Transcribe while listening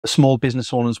small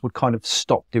business owners would kind of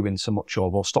stop doing so much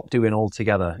of, or stop doing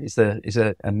altogether? Is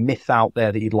there a myth out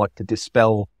there that you'd like to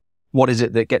dispel? What is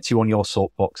it that gets you on your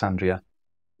soapbox, Andrea?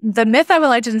 The myth I would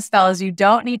like to dispel is you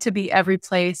don't need to be every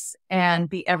place and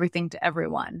be everything to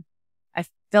everyone. I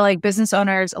feel like business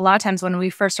owners, a lot of times when we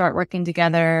first start working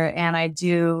together and I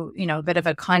do, a bit of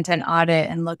a content audit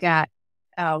and look at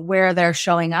where they're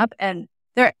showing up, and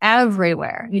they're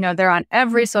everywhere. They're on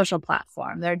every social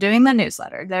platform. They're doing the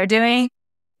newsletter. They're doing,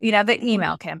 the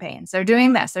email campaigns. They're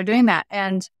doing this, they're doing that.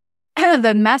 And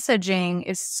the messaging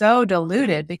is so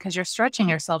diluted because you're stretching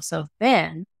yourself so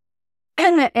thin.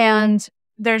 And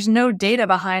there's no data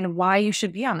behind why you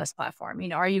should be on this platform.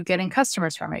 Are you getting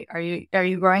customers from it? Are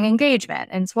you growing engagement?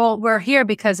 And so, well, we're here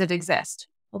because it exists.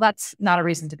 Well, that's not a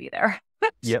reason to be there.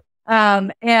 Yep.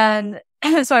 And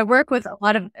so I work with a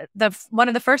lot of one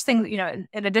of the first things,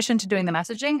 in addition to doing the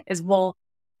messaging is,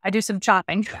 I do some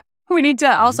chopping. We need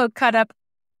to also cut up.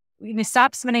 We need to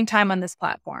stop spending time on this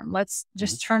platform. Let's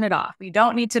just turn it off. We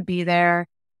don't need to be there.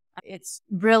 It's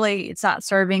not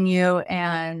serving you.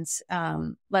 And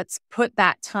let's put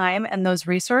that time and those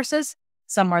resources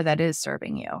somewhere that is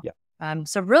serving you. Yeah.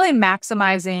 So really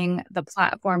maximizing the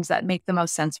platforms that make the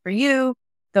most sense for you,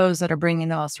 those that are bringing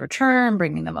the most return,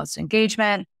 bringing the most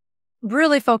engagement.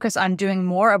 Really focus on doing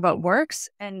more of what works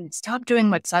and stop doing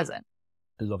what doesn't.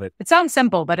 I love it. It sounds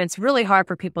simple, but it's really hard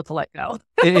for people to let go.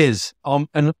 It is.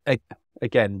 And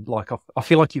again, like I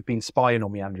feel like you've been spying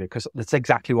on me, Andrea, because that's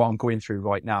exactly what I'm going through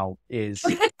right now. Is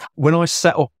when I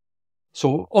set up.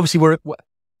 So obviously we're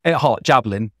at heart,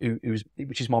 Javelin,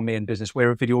 which is my main business.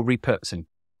 We're a video repurposing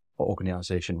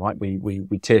organization, right? We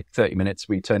take 30 minutes,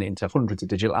 we turn it into hundreds of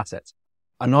digital assets,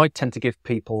 and I tend to give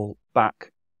people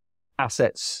back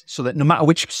assets so that no matter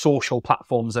which social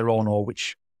platforms they're on or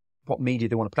what media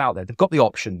they want to put out there, they've got the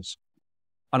options.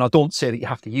 And I don't say that you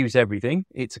have to use everything.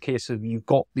 It's a case of you've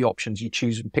got the options, you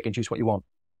choose and pick and choose what you want.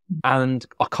 And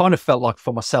I kind of felt like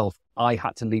for myself, I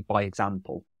had to lead by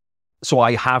example. So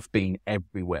I have been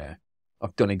everywhere.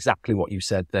 I've done exactly what you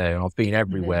said there. And I've been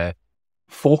everywhere,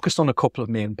 focused on a couple of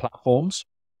main platforms,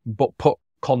 but put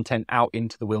content out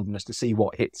into the wilderness to see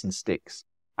what hits and sticks.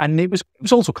 And it was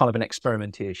also kind of an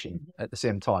experimentation at the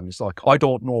same time. It's like, I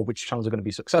don't know which channels are going to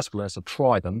be successful unless I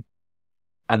try them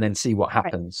and then see what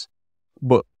happens. Right.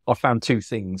 But I found two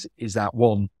things is that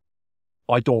one,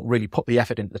 I don't really put the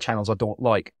effort into the channels I don't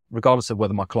like, regardless of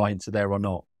whether my clients are there or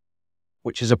not,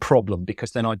 which is a problem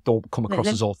because then I don't come across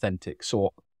as authentic.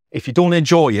 So if you don't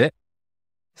enjoy it,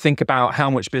 think about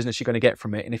how much business you're going to get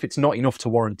from it. And if it's not enough to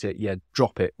warrant it,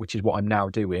 drop it, which is what I'm now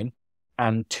doing.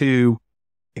 And two,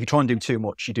 if you try and do too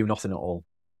much, you do nothing at all.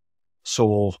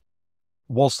 So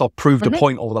whilst I've proved a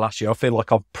point over the last year, I feel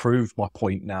like I've proved my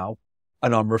point now.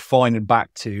 And I'm refining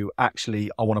back to actually,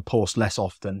 I want to post less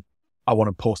often. I want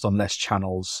to post on less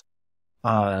channels.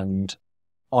 And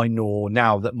I know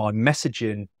now that my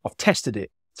messaging, I've tested it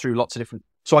through lots of different.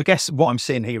 So I guess what I'm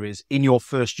saying here is in your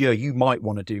first year, you might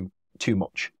want to do too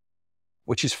much,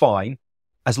 which is fine.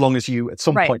 As long as you at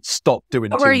some point stop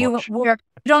doing too much. You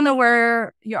don't know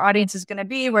where your audience is going to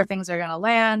be, where things are going to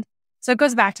land. So it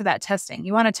goes back to that testing.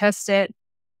 You want to test it,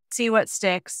 see what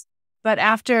sticks. But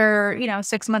after,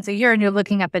 6 months, a year, and you're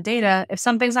looking at the data, if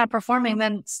something's not performing,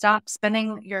 then stop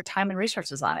spending your time and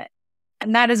resources on it.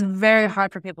 And that is very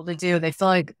hard for people to do. They feel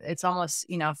like it's almost,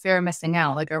 fear of missing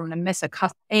out. Like I'm going to miss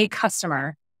a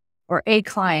customer or a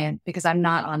client because I'm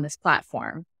not on this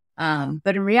platform.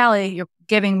 But in reality, you're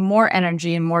giving more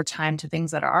energy and more time to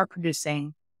things that are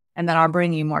producing and that are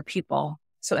bringing you more people.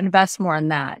 So invest more in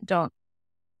that. Don't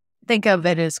think of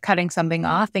it as cutting something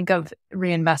off. Think of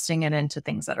reinvesting it into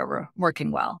things that are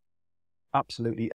working well. Absolutely.